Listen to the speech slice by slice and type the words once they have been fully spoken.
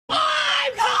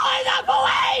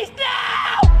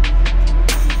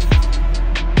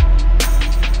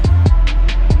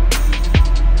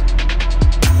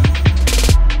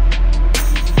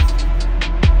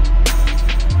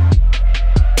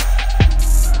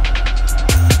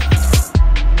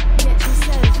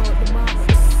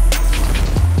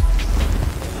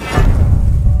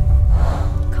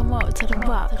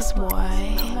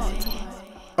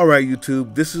Alright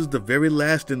YouTube, this is the very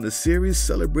last in the series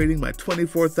celebrating my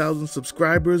 24,000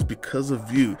 subscribers because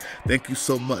of you. Thank you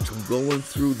so much. I'm going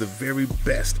through the very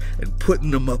best and putting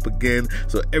them up again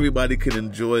so everybody can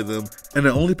enjoy them. And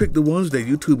I only picked the ones that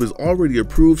YouTube has already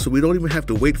approved so we don't even have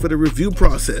to wait for the review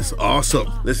process. Awesome.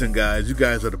 Listen guys, you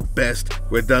guys are the best.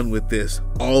 We're done with this.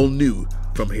 All new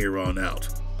from here on out.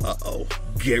 Uh-oh.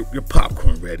 Get your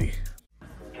popcorn ready.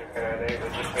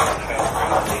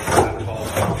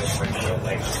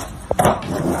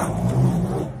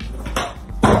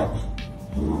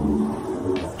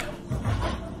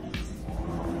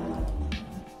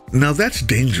 Now that's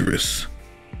dangerous.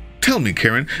 Tell me,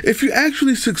 Karen, if you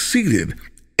actually succeeded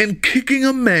in kicking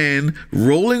a man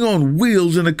rolling on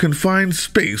wheels in a confined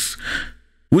space,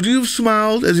 would you have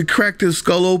smiled as he cracked his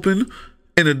skull open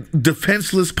in a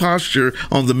defenseless posture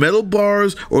on the metal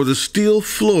bars or the steel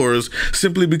floors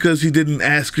simply because he didn't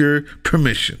ask your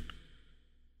permission?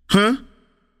 Huh?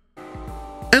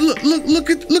 And look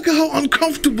at how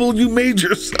uncomfortable you made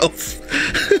yourself.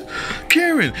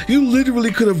 Karen, you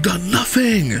literally could have done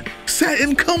nothing. Sat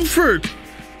in comfort.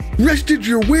 Rested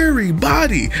your weary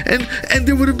body, and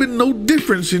there would have been no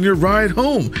difference in your ride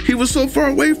home. He was so far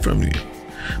away from you.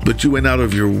 But you went out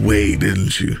of your way,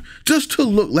 didn't you? Just to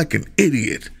look like an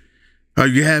idiot. Are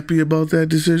you happy about that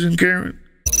decision, Karen?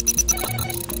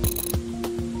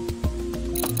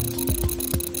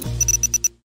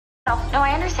 No,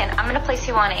 I understand. I'm going to place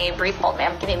you on a brief hold,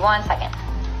 ma'am. Give me 1 second.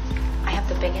 I have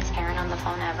the biggest Karen on the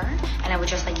phone ever, and I would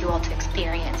just like you all to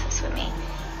experience this with me.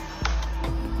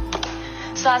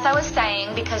 So as I was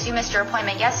saying, because you missed your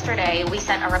appointment yesterday, we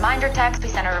sent a reminder text, we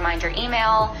sent a reminder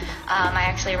email. I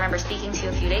actually remember speaking to you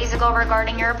a few days ago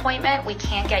regarding your appointment. We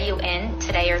can't get you in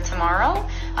today or tomorrow,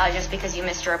 just because you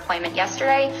missed your appointment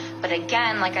yesterday. But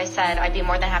again, like I said, I'd be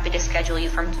more than happy to schedule you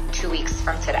from 2 weeks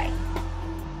from today.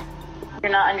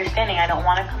 You're not understanding. I don't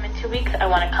want to come in 2 weeks. I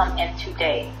want to come in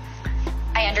today.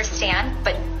 I understand,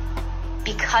 but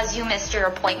because you missed your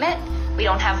appointment, we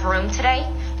don't have room today,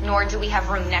 nor do we have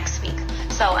room next week.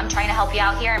 So I'm trying to help you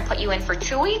out here and put you in for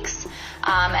 2 weeks,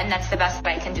 and that's the best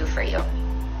that I can do for you.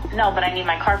 No, but I need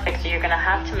my car fixed, so you're going to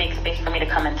have to make space for me to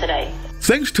come in today.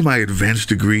 Thanks to my advanced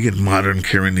degree in modern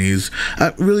Karenese,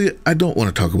 I don't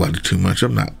want to talk about it too much.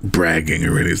 I'm not bragging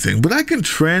or anything, but I can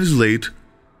translate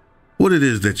what it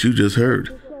is that you just heard.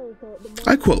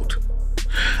 I quote,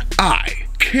 "I,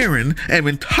 Karen, am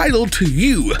entitled to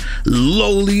you,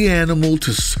 lowly animal,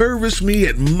 to service me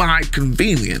at my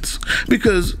convenience,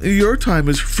 because your time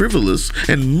is frivolous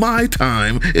and my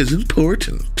time is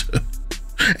important."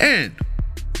 And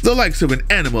the likes of an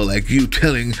animal like you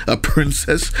telling a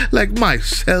princess like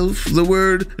myself the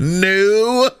word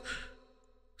no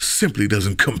simply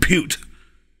doesn't compute.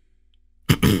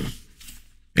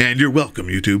 And you're welcome,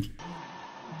 YouTube.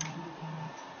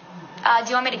 Do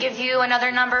you want me to give you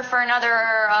another number for another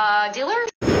dealer?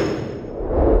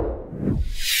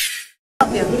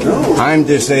 I'm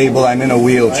disabled. I'm in a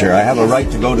wheelchair. I have a right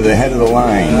to go to the head of the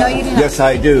line. No, you do not. Yes,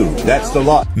 I do. That's the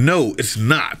law. No, it's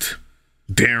not,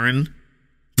 Darren.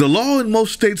 The law in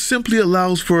most states simply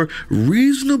allows for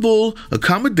reasonable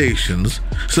accommodations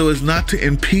so as not to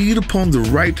impede upon the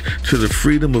right to the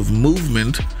freedom of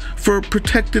movement for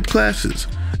protected classes.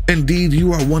 Indeed,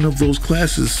 you are one of those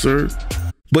classes, sir.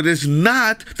 But it's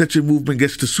not that your movement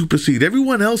gets to supersede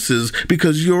everyone else's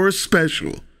because you're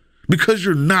special. Because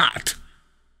you're not.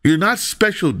 You're not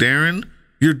special, Darren.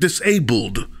 You're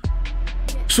disabled.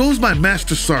 So is my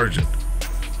master sergeant.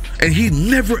 And he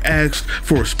never asked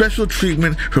for special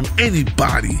treatment from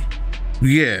anybody.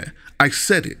 Yeah, I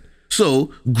said it.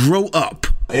 So grow up.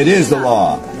 It is the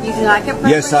law. You do not get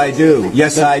preference? Yes, I do.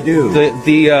 Yes, I do.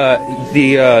 The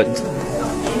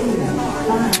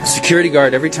security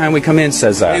guard every time we come in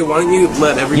says that. Hey, why don't you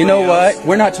let everybody You know else? what?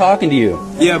 We're not talking to you.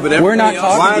 Yeah, but we're not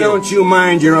talking Why to you. don't you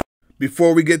mind your own?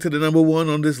 Before we get to the number one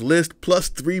on this list, plus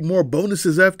 3 more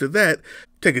bonuses after that,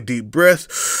 take a deep breath,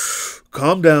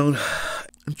 calm down,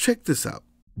 and check this out.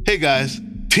 Hey guys,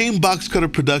 Team Box Cutter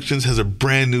Productions has a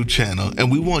brand new channel, and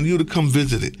we want you to come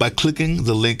visit it by clicking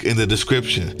the link in the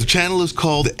description. The channel is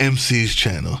called the MC's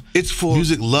Channel. It's for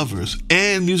music lovers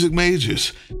and music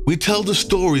majors. We tell the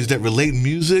stories that relate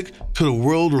music to the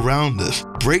world around us,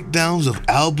 breakdowns of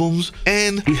albums,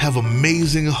 and we have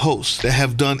amazing hosts that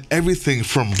have done everything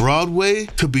from Broadway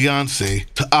to Beyonce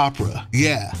to opera.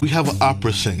 Yeah, we have an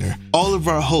opera singer. All of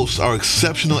our hosts are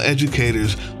exceptional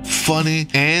educators, funny,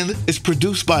 and it's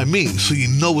produced by me, so you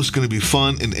know it's going to be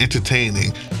fun and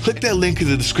entertaining. Click that link in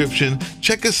the description,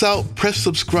 check us out, press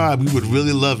subscribe, we would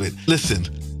really love it. Listen,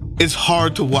 it's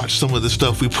hard to watch some of the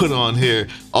stuff we put on here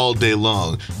all day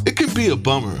long. It can be a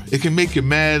bummer, it can make you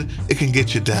mad, it can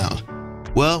get you down.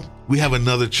 Well, we have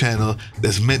another channel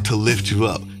that's meant to lift you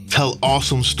up, tell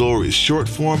awesome stories, short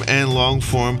form and long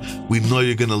form. We know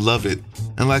you're gonna love it.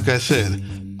 And like I said,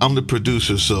 I'm the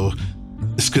producer, so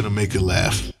it's gonna make you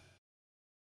laugh.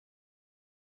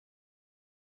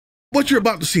 What you're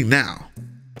about to see now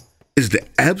is the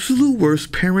absolute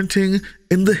worst parenting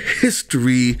in the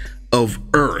history of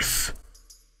Earth.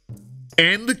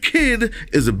 And the kid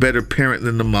is a better parent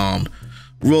than the mom.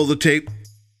 Roll the tape.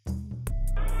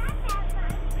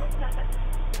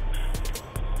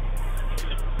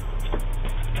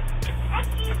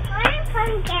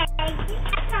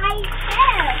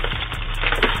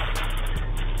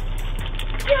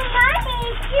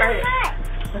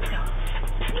 Let's go.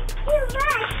 It's too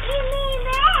much. Give me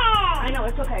that. I know,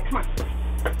 it's okay. Come on.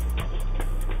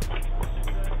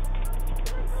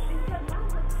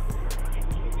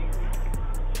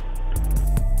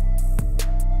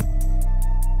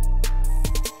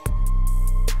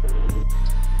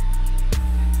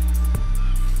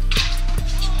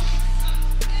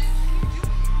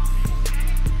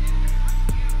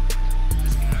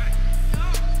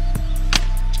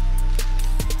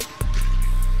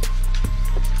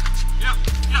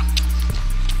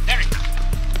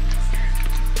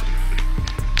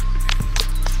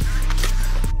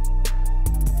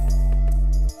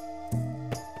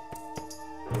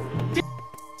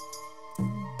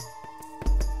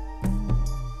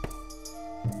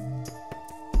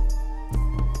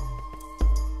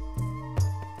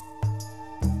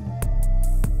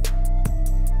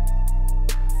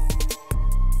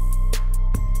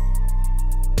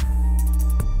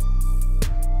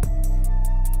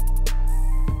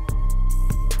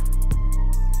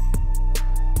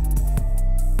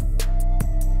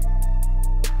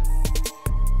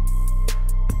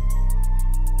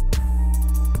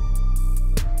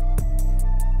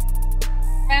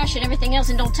 And everything else,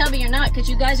 and don't tell me you're not, because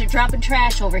you guys are dropping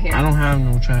trash over here. I don't have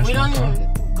no trash. We don't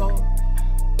even go.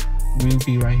 We'll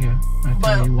be right here. I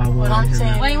tell you why we're right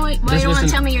here. Why you don't want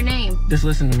to tell me your name? Just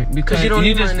listen to me, because you don't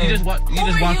you know just my name. walk. Who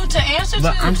are you to answer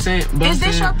but to? I'm saying, is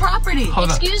this your property?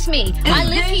 Excuse me. I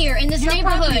live here in this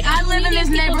neighborhood. I live in this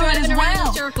neighborhood as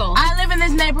well. I live in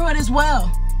this neighborhood as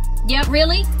well. Yeah,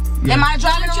 really? Yeah. Am I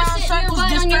driving Why don't you around sit in your circles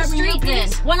butt on your disturbing street then?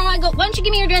 peace? Why don't you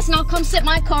give me your address and I'll come sit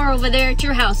my car over there at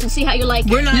your house and see how you like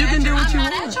it. We're not You can do what I'm you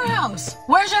not want. at your house.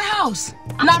 Where's your house?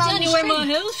 I'm Not telling on you the where street.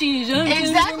 my house is.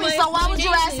 Exactly. So why would you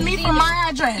ask me for my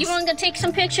address? You want to take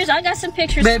some pictures? I got some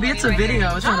pictures. Baby, for it's you a right video.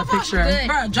 here. It's not a picture. Good.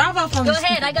 Bro, drive off on Go the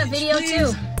ahead. street. I got video Please.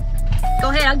 too. Go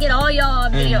ahead. I'll get all y'all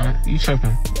video. Hey, you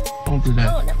tripping? Don't do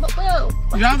that.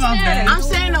 Drive off, baby. I'm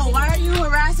saying though, why are you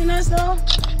harassing us though?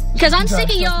 Because I'm sick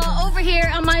of y'all over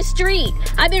here on my street.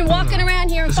 I've been walking around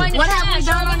here and finding What have we trash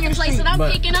done all on over your the place street? that I'm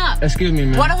But- picking up. Excuse me,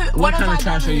 man. What What have kind I of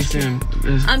trash done are you on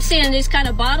your seeing? I'm seeing these kind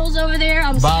of bottles over there.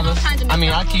 I'm seeing all Bottles. kinds of I mean,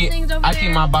 McDonald's things over I there.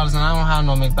 keep my bottles, and I don't have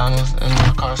no McDonald's in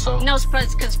my car, so. No, it's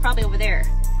because it's probably over there.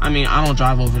 I mean, I don't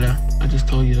drive over there. I just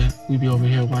told you that. We be over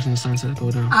here watching the sunset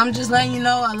go down. I'm just letting you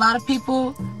know, a lot of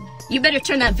people. You better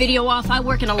turn that video off. I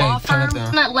work in a law turn it firm.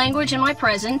 down. That language in my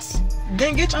presence.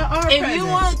 Then get your R. If you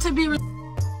want to be,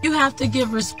 you have to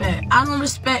give respect. I don't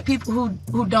respect people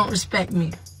who don't respect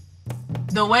me.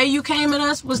 The way you came at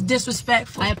us was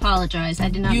disrespectful. I apologize. I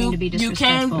did not mean to be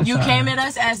disrespectful. You came at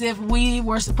us as if we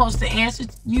were supposed to answer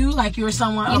you like you were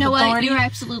someone of You know authority. what? You're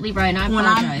absolutely right. I When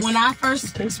apologize. when I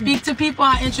first speak to people,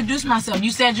 I introduce myself.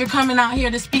 You said you're coming out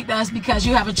here to speak to us because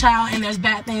you have a child and there's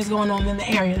bad things going on in the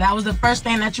area. That was the first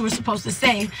thing that you were supposed to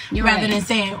say, You're rather right. than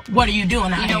saying, "What are you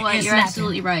doing out You here?" know what? and You're snapping.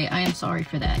 absolutely right. I am sorry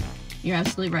for that. You're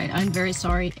absolutely right. I'm very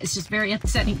sorry. It's just very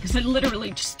upsetting because I literally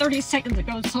just 30 seconds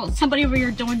ago saw somebody over here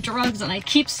doing drugs and I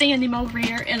keep seeing him over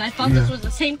here and I thought this was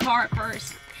the same car at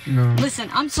first. No. Listen,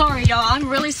 I'm sorry, y'all. I'm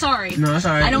really sorry. No, it's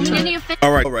alright. I don't It's mean alright. any offense.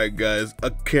 All right, guys.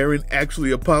 A Karen actually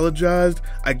apologized.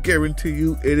 I guarantee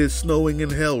you it is snowing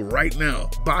in hell right now.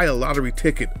 Buy a lottery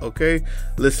ticket, okay?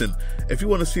 Listen, if you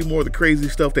want to see more of the crazy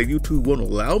stuff that YouTube won't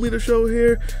allow me to show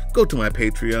here, go to my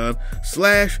Patreon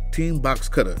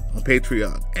 /TeamBoxCutta on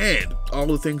Patreon. And all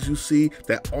the things you see,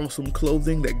 that awesome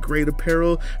clothing, that great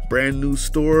apparel, brand new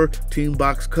store, Team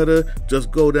Box Cutta,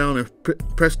 just go down and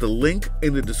press the link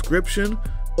in the description.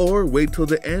 Or wait till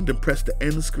the end and press the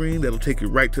end screen. That'll take you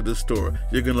right to the store.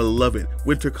 You're gonna love it.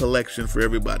 Winter collection for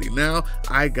everybody. Now,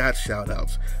 I got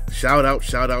shout-outs.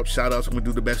 Shout-outs. I'm gonna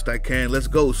do the best I can. Let's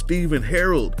go. Stephen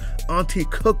Harold, Auntie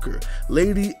Cooker,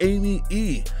 Lady Amy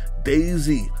E,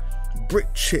 Daisy,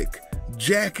 Brit Chick,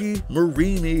 Jackie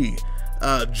Marini,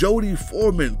 Jody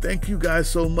Foreman, thank you guys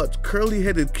so much.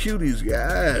 Curly-headed cuties,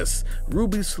 yes.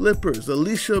 Ruby Slippers,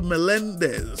 Alicia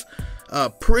Melendez,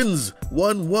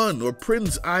 Prince11 or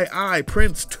Prince II,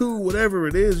 Prince2, whatever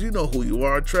it is, you know who you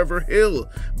are. Trevor Hill,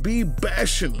 B.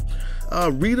 Bashan,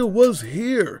 Rita was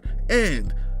here,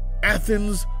 and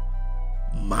Athens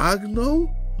Manu?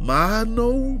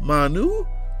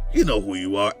 You know who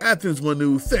you are. Athens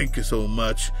Manu, thank you so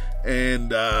much.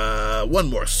 And one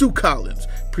more, Sue Collins.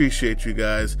 Appreciate you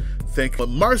guys. Thank you.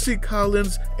 Marcy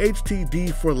Collins,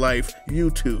 HTD for life, you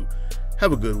too.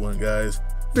 Have a good one, guys.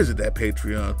 Visit that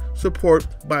Patreon. Support,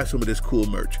 buy some of this cool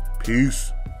merch.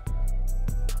 Peace.